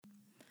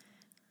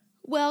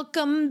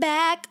Welcome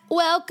back,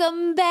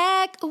 welcome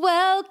back,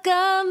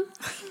 welcome.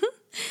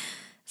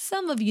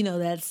 Some of you know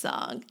that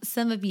song,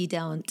 some of you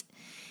don't.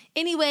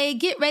 Anyway,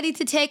 get ready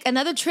to take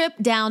another trip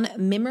down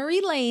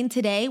memory lane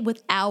today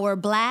with our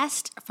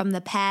Blast from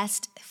the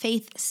Past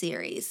Faith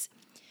series.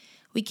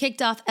 We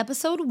kicked off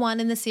episode 1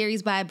 in the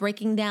series by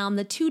breaking down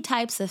the 2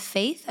 types of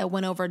faith. I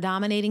went over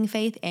dominating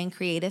faith and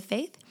creative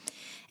faith.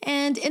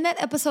 And in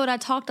that episode, I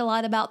talked a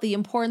lot about the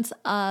importance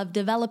of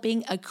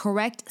developing a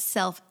correct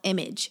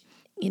self-image.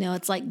 You know,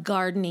 it's like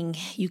gardening.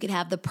 You could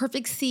have the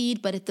perfect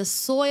seed, but if the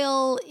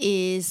soil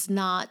is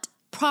not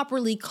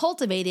properly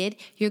cultivated,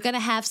 you're going to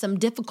have some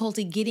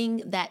difficulty getting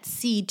that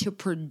seed to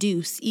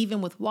produce,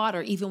 even with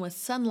water, even with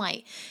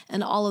sunlight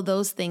and all of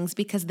those things,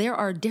 because there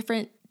are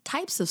different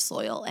types of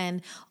soil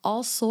and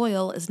all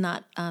soil is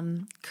not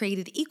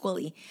created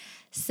equally.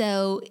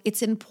 So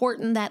it's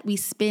important that we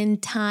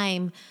spend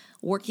time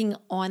working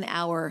on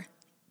our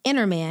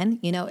inner man.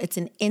 You know, it's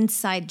an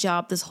inside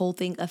job, this whole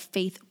thing of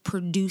faith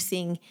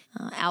producing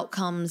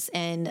outcomes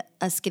and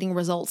us getting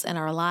results in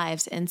our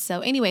lives. And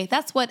so anyway,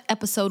 that's what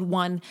episode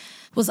 1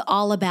 was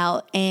all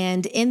about.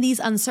 And in these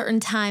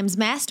uncertain times,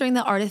 mastering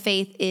the art of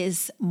faith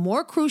is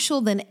more crucial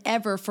than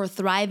ever for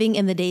thriving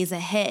in the days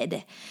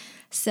ahead.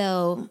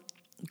 So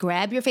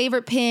grab your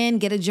favorite pen,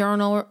 get a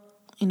journal,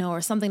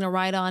 or something to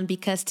write on,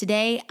 because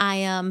today I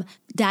am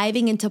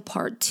diving into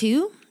part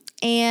 2.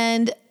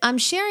 And I'm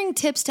sharing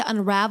tips to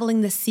unraveling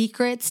the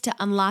secrets to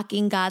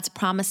unlocking God's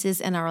promises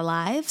in our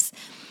lives.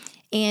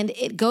 And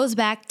it goes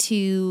back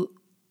to,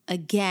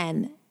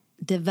 again,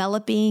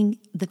 developing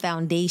the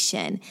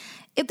foundation.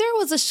 If there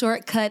was a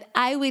shortcut,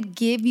 I would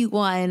give you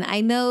one.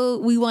 I know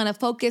we want to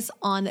focus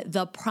on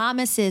the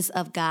promises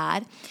of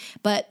God,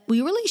 but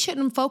we really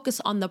shouldn't focus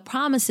on the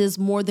promises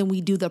more than we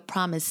do the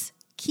promise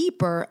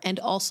keeper and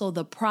also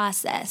the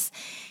process.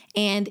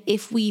 And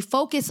if we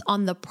focus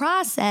on the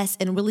process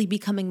and really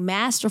becoming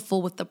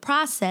masterful with the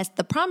process,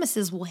 the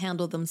promises will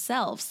handle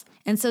themselves.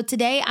 And so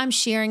today I'm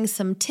sharing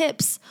some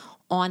tips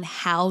on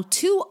how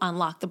to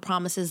unlock the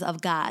promises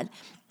of God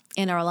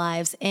in our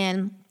lives.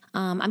 And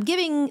I'm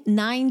giving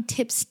 9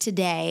 tips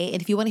today.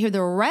 And if you want to hear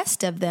the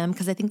rest of them,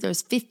 because I think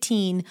there's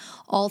 15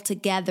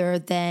 altogether,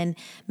 then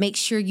make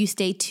sure you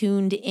stay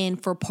tuned in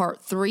for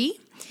part 3.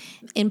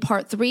 In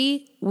part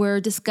 3,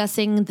 we're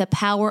discussing the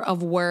power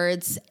of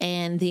words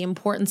and the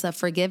importance of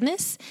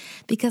forgiveness,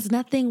 because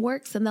nothing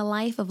works in the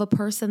life of a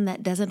person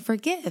that doesn't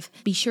forgive.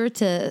 Be sure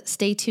to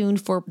stay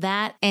tuned for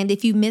that. And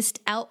if you missed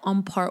out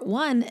on part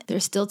 1,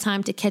 there's still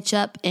time to catch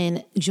up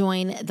and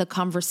join the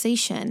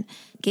conversation.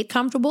 Get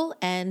comfortable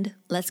and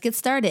let's get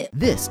started.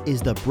 This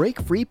is the Break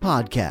Free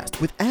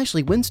Podcast with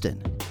Ashley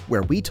Winston,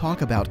 where we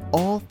talk about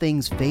all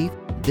things faith,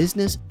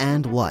 business,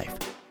 and life.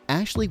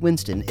 Ashley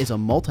Winston is a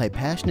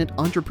multi-passionate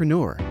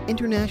entrepreneur,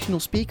 international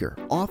speaker,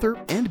 author,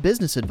 and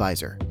business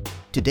advisor.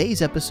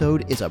 Today's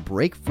episode is a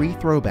break-free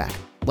throwback.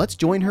 Let's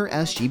join her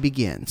as she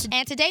begins.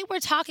 And today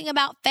we're talking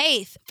about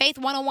faith. Faith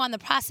 101, the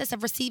process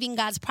of receiving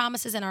God's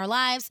promises in our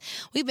lives.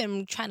 We've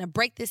been trying to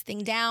break this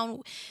thing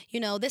down.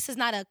 This is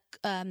not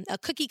a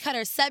cookie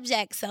cutter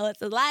subject, so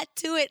it's a lot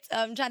to it. So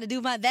I'm trying to do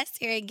my best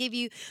here and give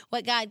you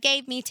what God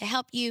gave me to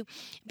help you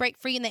break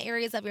free in the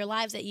areas of your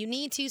lives that you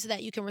need to, so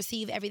that you can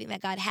receive everything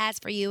that God has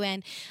for you.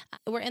 And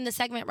we're in the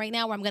segment right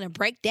now where I'm going to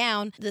break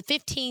down the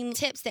 15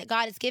 tips that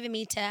God has given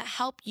me to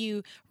help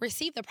you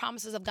receive the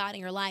promises of God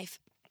in your life.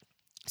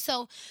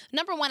 So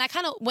number 1, I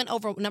kind of went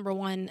over number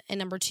 1 and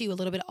number 2 a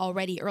little bit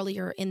already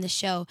earlier in the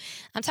show.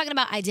 I'm talking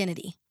about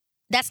identity.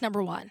 That's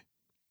number 1.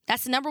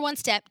 That's the number 1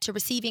 step to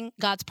receiving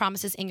God's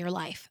promises in your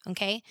life,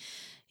 okay?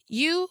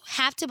 You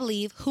have to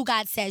believe who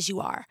God says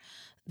you are.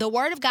 The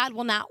word of God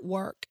will not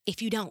work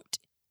if you don't,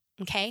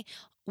 okay?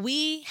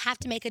 We have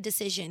to make a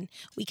decision.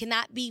 We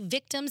cannot be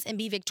victims and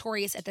be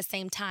victorious at the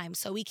same time.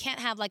 So we can't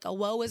have like a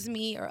woe is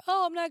me or,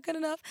 oh, I'm not good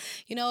enough,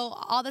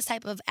 all this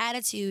type of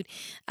attitude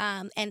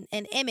and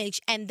image,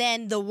 and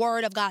then the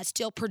word of God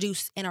still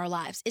produce in our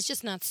lives. It's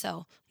just not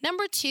so.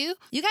 Number 2,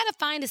 you got to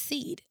find a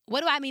seed. What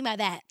do I mean by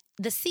that?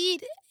 The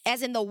seed,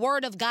 as in the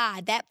word of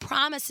God, that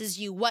promises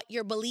you what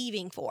you're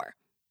believing for.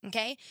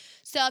 Okay,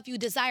 so if you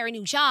desire a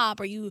new job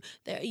or you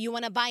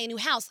want to buy a new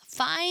house,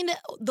 find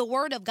the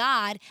word of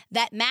God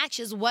that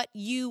matches what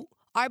you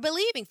are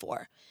believing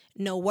for.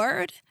 No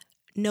word,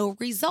 no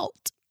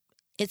result.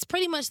 It's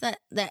pretty much that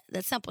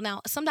simple. Now,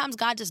 sometimes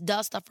God just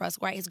does stuff for us,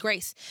 right? His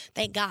grace.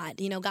 Thank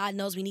God. God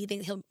knows we need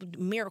things. He'll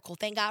miracle.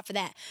 Thank God for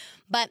that.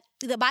 But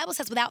the Bible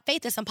says without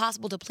faith, it's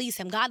impossible to please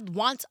him. God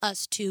wants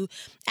us to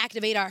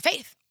activate our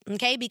faith.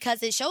 Okay,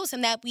 because it shows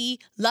him that we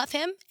love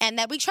him and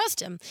that we trust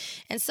him.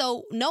 And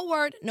so no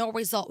word, no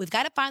result. We've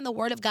got to find the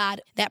word of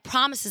God that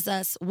promises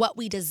us what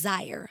we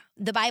desire.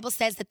 The Bible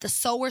says that the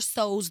sower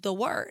sows the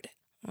word.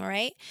 All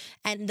right.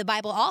 And the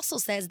Bible also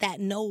says that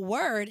no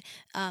word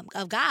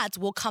of God's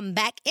will come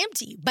back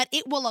empty, but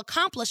it will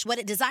accomplish what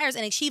it desires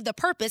and achieve the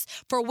purpose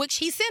for which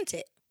he sent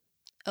it.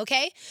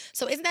 Okay,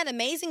 so isn't that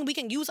amazing? We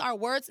can use our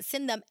words,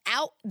 send them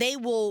out. They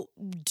will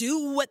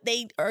do what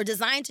they are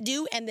designed to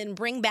do and then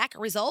bring back a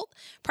result.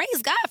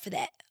 Praise God for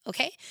that.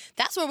 Okay,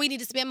 that's where we need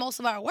to spend most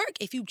of our work.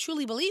 If you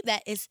truly believe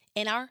that, is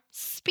in our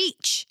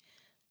speech.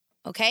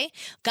 Okay,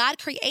 God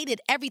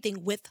created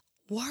everything with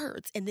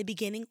words. In the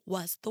beginning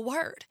was the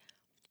Word.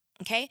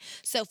 Okay,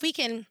 so if we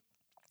can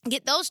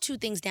get those two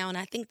things down,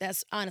 I think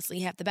that's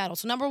honestly half the battle.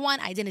 So number one,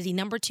 identity.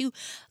 Number two,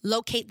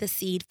 locate the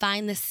seed,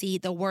 find the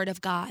seed, the word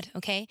of God,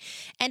 okay?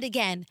 And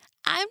again,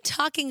 I'm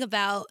talking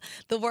about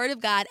the word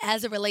of God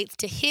as it relates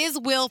to his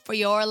will for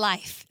your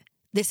life.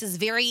 This is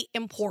very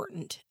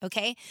important,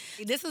 okay?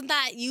 This is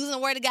not using the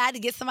word of God to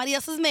get somebody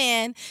else's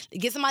man, to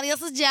get somebody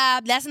else's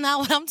job. That's not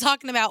what I'm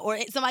talking about, or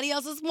somebody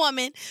else's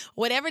woman,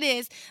 whatever it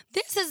is.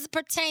 This is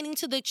pertaining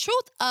to the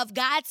truth of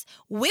God's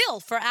will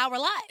for our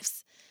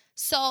lives.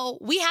 So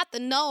we have to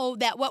know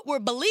that what we're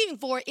believing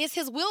for is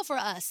his will for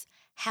us.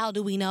 How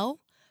do we know?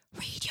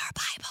 Read your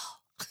Bible.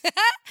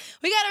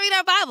 We got to read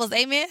our Bibles,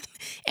 amen?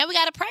 And we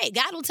got to pray.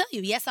 God will tell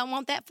you, yes, I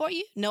want that for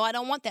you. No, I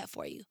don't want that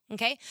for you,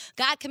 okay?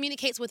 God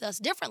communicates with us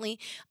differently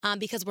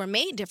because we're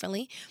made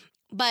differently.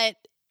 But,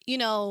 he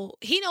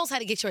knows how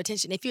to get your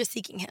attention. If you're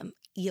seeking him,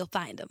 you'll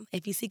find him.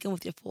 If you seek him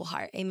with your full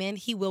heart, amen,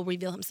 he will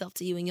reveal himself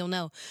to you and you'll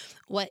know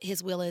what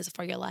his will is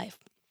for your life.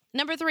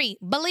 Number 3,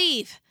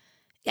 believe.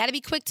 You got to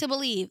be quick to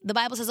believe. The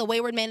Bible says a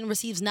wayward man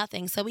receives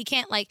nothing. So we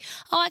can't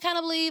I kind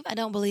of believe, I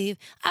don't believe.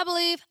 I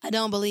believe, I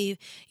don't believe.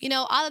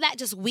 All of that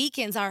just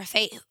weakens our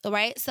faith,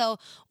 right? So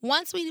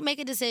once we make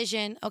a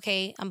decision,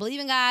 okay, I'm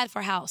believing God for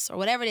a house or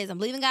whatever it is. I'm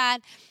believing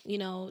God,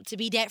 to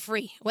be debt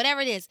free,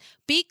 whatever it is.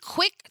 Be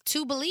quick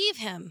to believe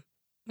him,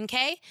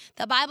 okay?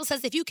 The Bible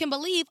says if you can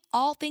believe,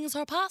 all things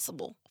are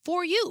possible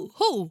for you.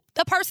 Who?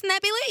 The person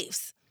that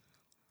believes.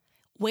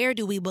 Where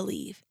do we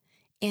believe?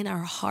 In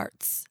our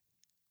hearts.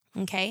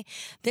 Okay,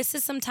 this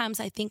is sometimes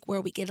I think where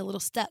we get a little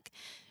stuck.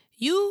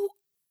 You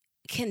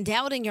can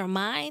doubt in your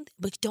mind,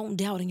 but don't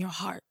doubt in your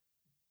heart.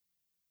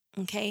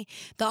 Okay,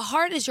 the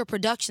heart is your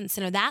production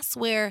center. That's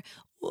where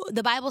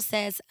the Bible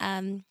says,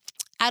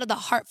 out of the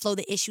heart flow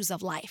the issues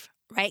of life.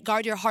 Right?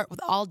 Guard your heart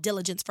with all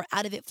diligence, for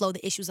out of it flow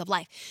the issues of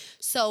life.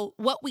 So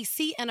what we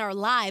see in our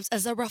lives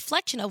is a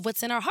reflection of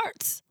what's in our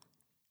hearts.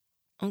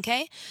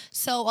 Okay,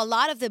 so a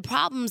lot of the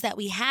problems that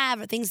we have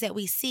or things that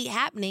we see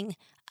happening,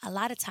 a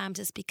lot of times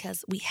it's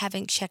because we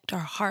haven't checked our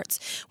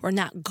hearts. We're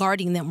not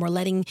guarding them.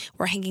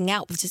 We're hanging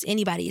out with just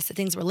anybody. It's the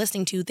things we're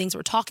listening to, things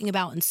we're talking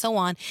about, and so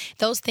on.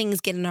 Those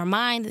things get in our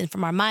mind, and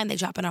from our mind, they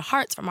drop in our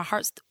hearts. From our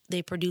hearts,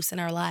 they produce in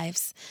our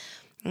lives.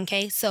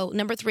 Okay, so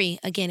number 3,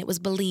 again, it was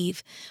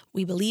believe.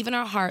 We believe in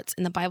our hearts,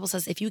 and the Bible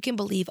says, if you can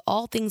believe,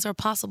 all things are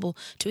possible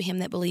to him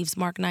that believes,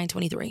 Mark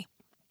 9:23.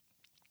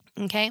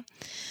 Okay,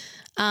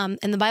 and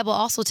the Bible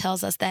also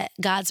tells us that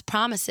God's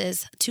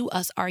promises to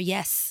us are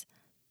yes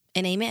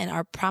and amen,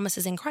 our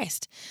promises in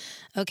Christ.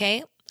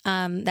 Okay,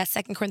 that's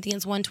 2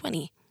 Corinthians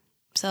 1:20.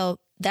 So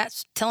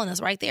that's telling us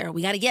right there,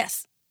 we got a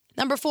yes.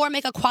 Number 4,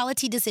 make a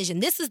quality decision.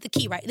 This is the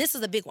key, right? This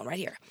is a big one right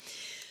here.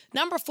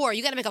 Number 4,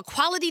 you got to make a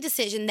quality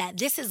decision that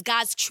this is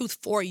God's truth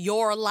for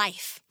your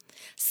life.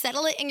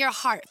 Settle it in your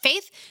heart.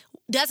 Faith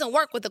doesn't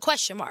work with a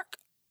question mark.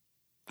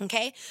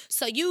 Okay,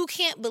 so you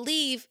can't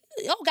believe,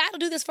 God will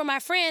do this for my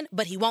friend,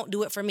 but he won't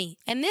do it for me.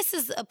 And this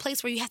is a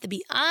place where you have to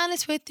be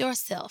honest with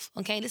yourself.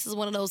 Okay, this is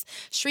one of those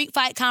street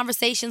fight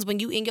conversations when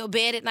you in your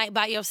bed at night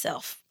by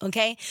yourself.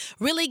 Okay,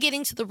 really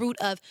getting to the root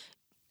of,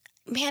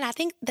 man, I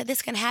think that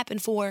this can happen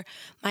for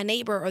my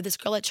neighbor or this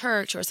girl at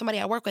church or somebody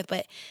I work with,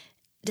 but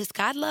does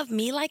God love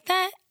me like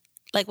that?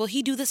 Will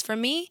he do this for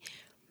me?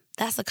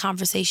 That's a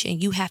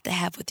conversation you have to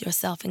have with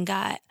yourself and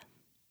God.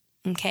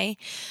 Okay,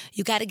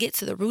 you got to get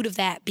to the root of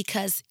that,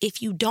 because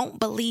if you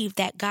don't believe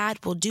that God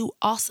will do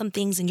awesome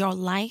things in your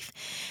life,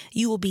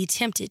 you will be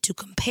tempted to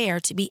compare,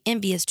 to be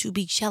envious, to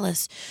be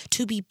jealous,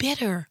 to be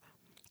bitter,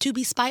 to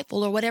be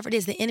spiteful, or whatever it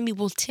is. The enemy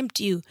will tempt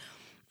you.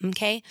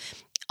 Okay,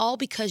 all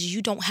because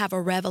you don't have a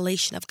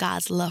revelation of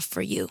God's love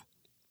for you.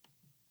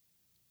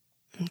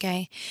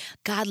 Okay,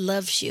 God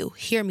loves you,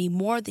 hear me,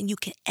 more than you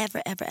can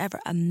ever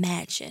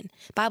imagine.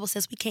 The Bible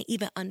says we can't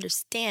even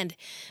understand.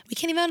 We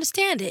can't even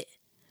understand it.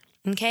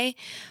 Okay,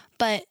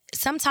 but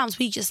sometimes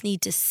we just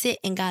need to sit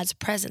in God's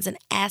presence and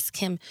ask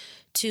him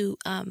to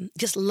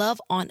just love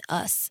on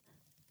us,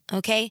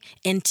 okay,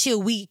 until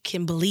we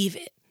can believe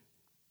it.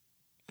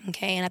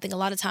 Okay, and I think a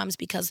lot of times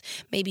because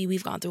maybe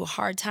we've gone through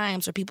hard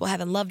times or people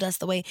haven't loved us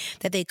the way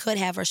that they could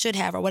have or should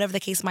have or whatever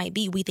the case might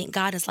be, we think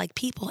God is like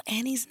people,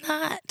 and he's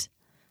not.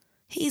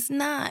 He's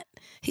not.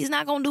 He's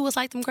not going to do us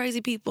like them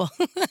crazy people.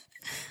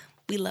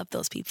 We love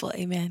those people,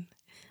 amen.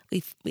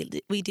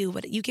 We do,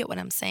 but you get what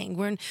I'm saying.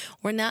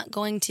 We're not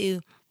going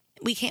to,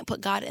 we can't put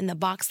God in the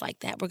box like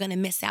that. We're going to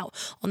miss out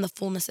on the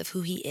fullness of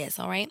who he is,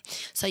 all right?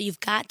 So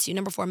you've got to,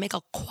 number 4, make a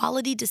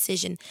quality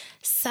decision,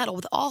 settle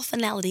with all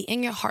finality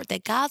in your heart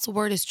that God's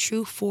word is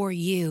true for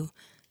you.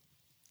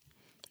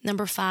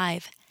 Number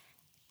 5,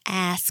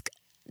 ask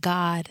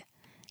God.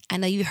 I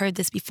know you heard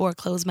this before,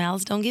 closed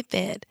mouths don't get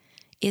fed.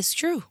 It's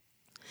true.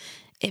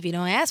 If you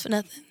don't ask for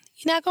nothing,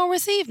 you're not going to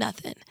receive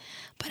nothing.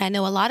 But I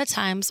know a lot of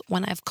times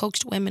when I've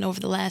coached women over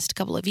the last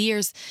couple of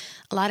years,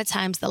 a lot of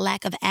times the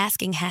lack of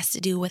asking has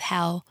to do with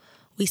how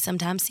we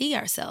sometimes see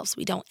ourselves.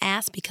 We don't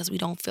ask because we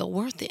don't feel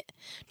worth it.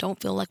 Don't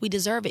feel like we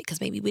deserve it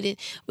because maybe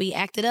we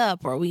acted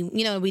up, or we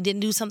didn't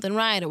do something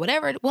right, or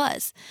whatever it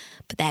was.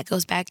 But that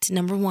goes back to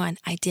number one,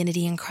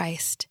 identity in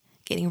Christ,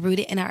 getting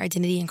rooted in our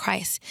identity in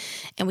Christ.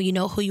 And when you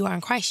know who you are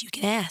in Christ, you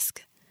can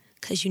ask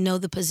because you know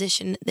the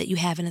position that you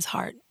have in his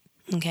heart.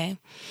 Okay.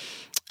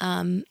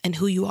 And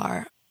who you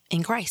are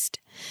in Christ.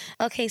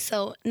 Okay,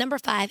 so number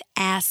 5,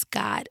 ask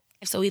God.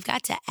 So we've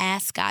got to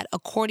ask God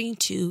according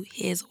to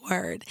his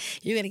word.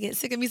 You're going to get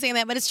sick of me saying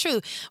that, but it's true.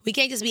 We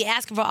can't just be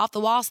asking for off the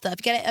wall stuff.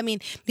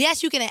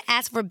 Yes, you can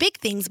ask for big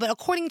things, but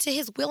according to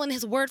his will and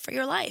his word for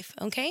your life.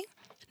 Okay.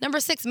 Number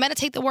 6,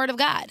 meditate the word of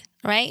God,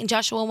 right? In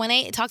Joshua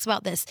 1:8, it talks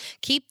about this.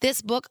 Keep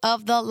this book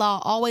of the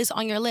law always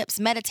on your lips.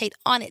 Meditate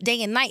on it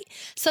day and night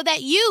so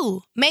that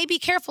you may be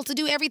careful to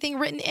do everything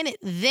written in it.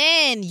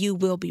 Then you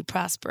will be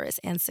prosperous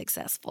and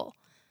successful,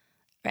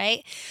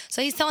 right?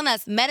 So he's telling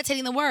us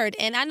meditating the word.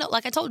 And I know,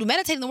 like I told you,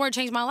 meditating the word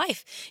changed my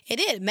life. It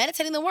did.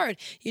 Meditating the word.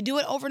 You do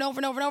it over and over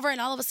and over and over, and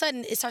all of a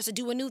sudden it starts to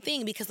do a new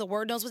thing because the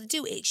word knows what to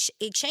do.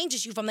 It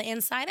changes you from the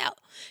inside out.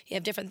 You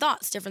have different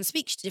thoughts, different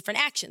speech, different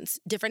actions,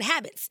 different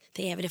habits.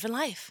 They have a different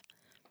life.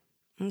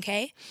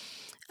 Okay?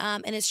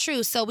 And it's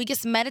true. So we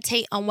just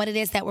meditate on what it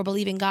is that we're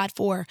believing God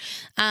for.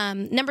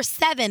 Number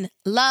 7,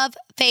 love,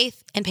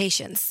 faith, and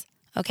patience.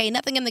 Okay,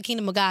 nothing in the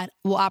kingdom of God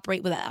will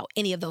operate without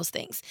any of those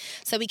things.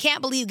 So we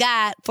can't believe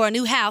God for a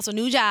new house or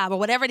new job or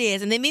whatever it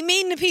is and then be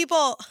mean to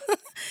people.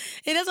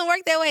 It doesn't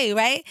work that way,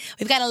 right?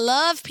 We've got to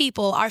love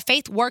people. Our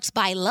faith works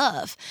by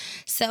love.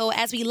 So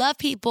as we love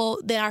people,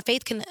 then our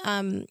faith can,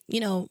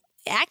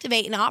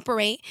 activate and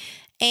operate.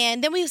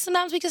 And then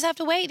sometimes we just have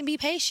to wait and be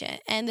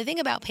patient. And the thing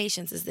about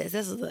patience is this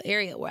is the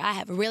area where I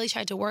have really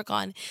tried to work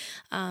on,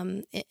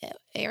 in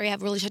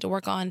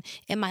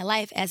my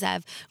life as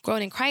I've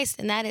grown in Christ.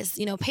 And that is,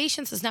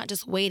 patience is not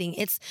just waiting.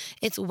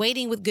 It's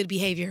waiting with good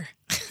behavior,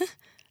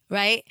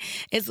 right?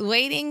 It's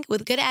waiting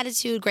with good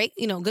attitude, great,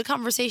 good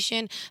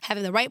conversation,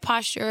 having the right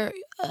posture,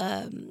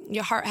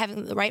 your heart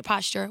having the right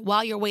posture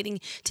while you're waiting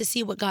to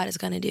see what God is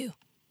going to do.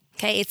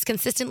 Okay. It's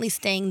consistently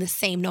staying the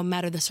same no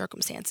matter the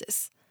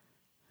circumstances.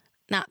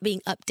 Not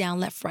being up, down,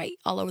 left, right,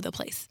 all over the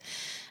place.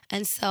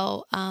 And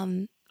so,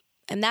 and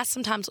that's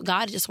sometimes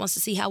God just wants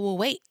to see how we'll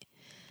wait.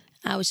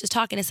 I was just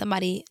talking to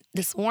somebody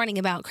this morning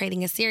about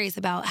creating a series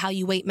about how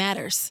you wait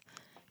matters,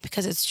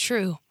 because it's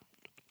true.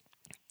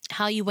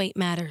 How you wait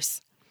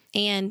matters.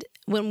 And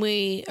when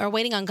we are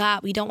waiting on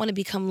God, we don't want to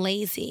become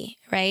lazy,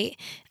 right?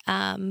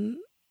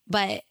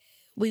 But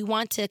we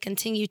want to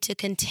continue to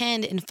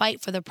contend and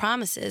fight for the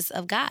promises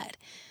of God.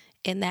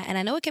 In that, and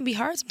I know it can be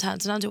hard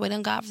sometimes to wait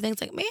on God for things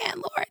like, man,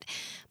 Lord,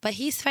 but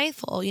he's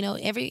faithful.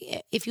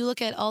 If you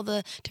look at all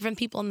the different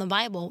people in the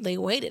Bible, they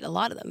waited, a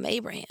lot of them,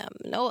 Abraham,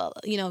 Noah,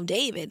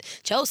 David,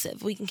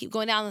 Joseph, we can keep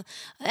going down,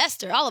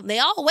 Esther, all of them, they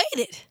all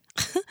waited.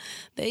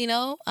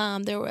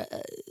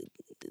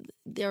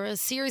 There were a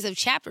series of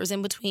chapters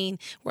in between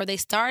where they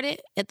started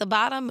at the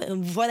bottom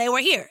and before they were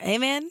here.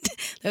 Amen.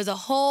 There's a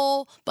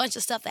whole bunch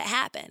of stuff that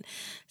happened.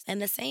 And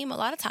the same a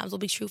lot of times will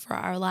be true for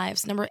our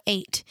lives. Number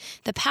 8,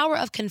 the power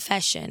of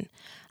confession.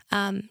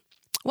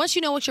 Once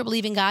you know what you're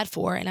believing God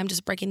for, and I'm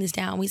just breaking this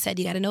down, we said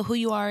you got to know who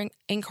you are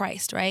in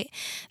Christ, right?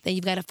 Then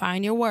you've got to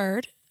find your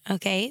word,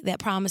 okay, that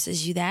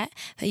promises you that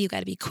you've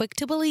got to be quick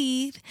to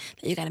believe,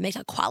 that you got to make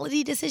a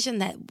quality decision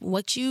that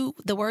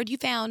the word you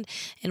found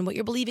and what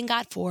you're believing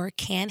God for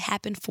can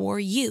happen for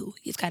you.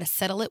 You've got to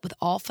settle it with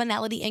all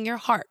finality in your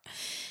heart.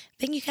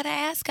 Then you got to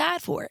ask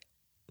God for it.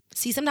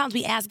 See, sometimes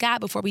we ask God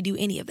before we do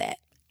any of that.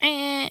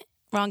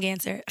 Wrong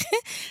answer.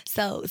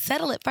 So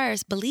settle it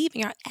first, believe in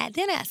your,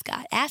 then ask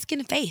God, ask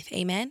in faith.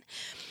 Amen.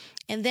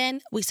 And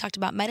then we talked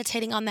about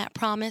meditating on that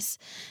promise,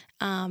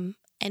 and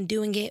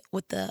doing it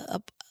with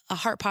a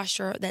heart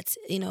posture that's,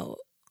 in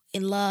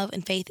love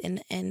and faith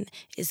and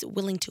is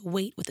willing to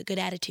wait with a good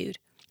attitude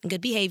and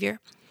good behavior.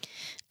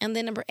 And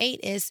then number 8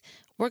 is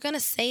we're going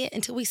to say it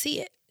until we see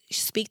it.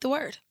 Speak the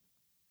word.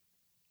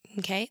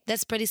 Okay,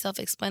 that's pretty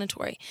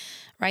self-explanatory,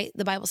 right?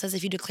 The Bible says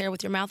if you declare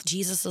with your mouth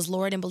Jesus is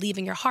Lord and believe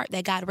in your heart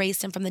that God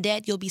raised him from the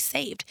dead, you'll be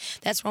saved.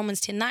 That's Romans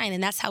 10:9,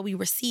 and that's how we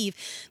receive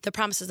the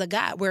promises of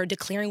God. We're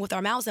declaring with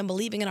our mouths and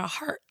believing in our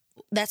heart.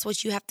 That's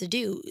what you have to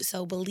do.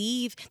 So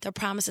believe the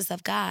promises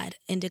of God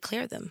and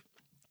declare them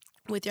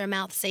with your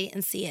mouth, say it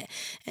and see it.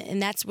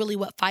 And that's really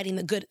what fighting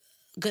the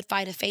good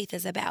fight of faith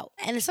is about.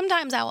 And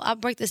sometimes I'll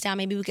break this down.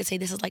 Maybe we could say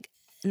this is like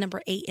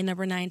number 8 and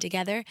number 9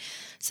 together.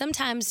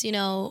 Sometimes,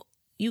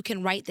 you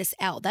can write this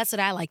out. That's what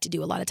I like to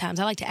do a lot of times.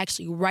 I like to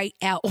actually write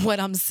out what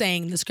I'm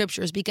saying in the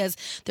scriptures because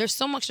there's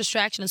so much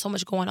distraction and so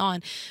much going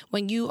on.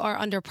 When you are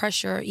under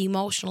pressure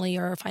emotionally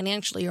or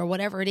financially or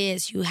whatever it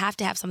is, you have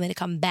to have something to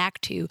come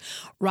back to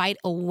right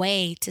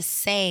away to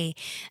say,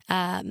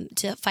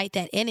 to fight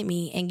that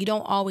enemy. And you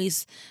don't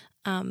always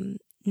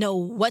know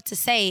what to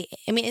say.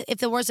 I mean, if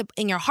the words are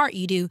in your heart,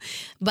 you do,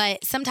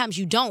 but sometimes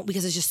you don't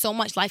because there's just so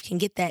much. Life can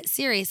get that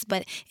serious.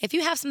 But if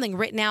you have something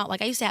written out,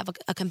 like I used to have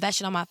a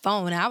confession on my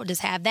phone, and I would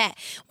just have that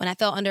when I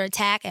felt under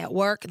attack at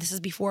work. This is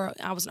before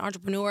I was an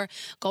entrepreneur.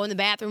 Go in the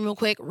bathroom real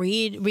quick,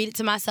 read it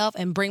to myself,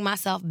 and bring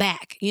myself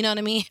back. You know what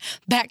I mean?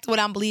 Back to what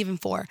I'm believing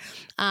for.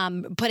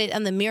 Put it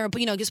on the mirror.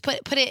 But just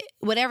put it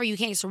whatever you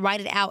can. Just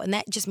write it out, and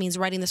that just means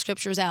writing the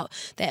scriptures out,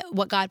 that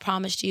what God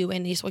promised you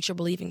and just what you're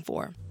believing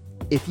for.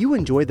 If you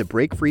enjoy the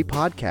Break Free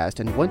podcast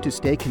and want to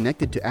stay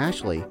connected to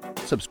Ashley,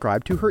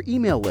 subscribe to her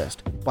email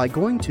list by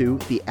going to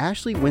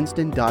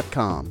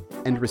theashleywinston.com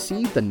and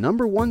receive the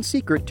 #1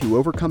 secret to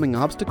overcoming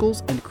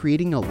obstacles and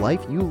creating a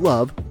life you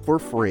love for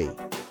free.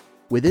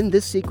 Within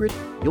this secret,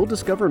 you'll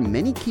discover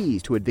many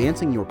keys to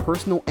advancing your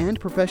personal and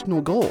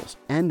professional goals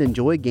and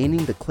enjoy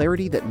gaining the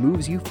clarity that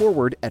moves you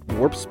forward at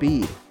warp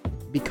speed.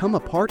 Become a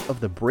part of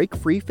the Break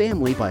Free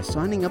family by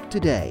signing up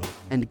today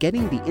and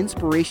getting the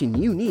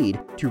inspiration you need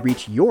to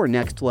reach your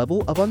next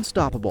level of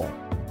unstoppable.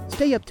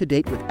 Stay up to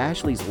date with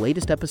Ashley's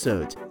latest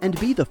episodes and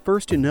be the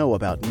first to know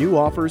about new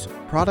offers,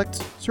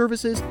 products,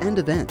 services, and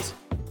events.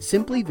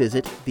 Simply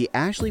visit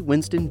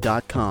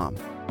theashleywinston.com.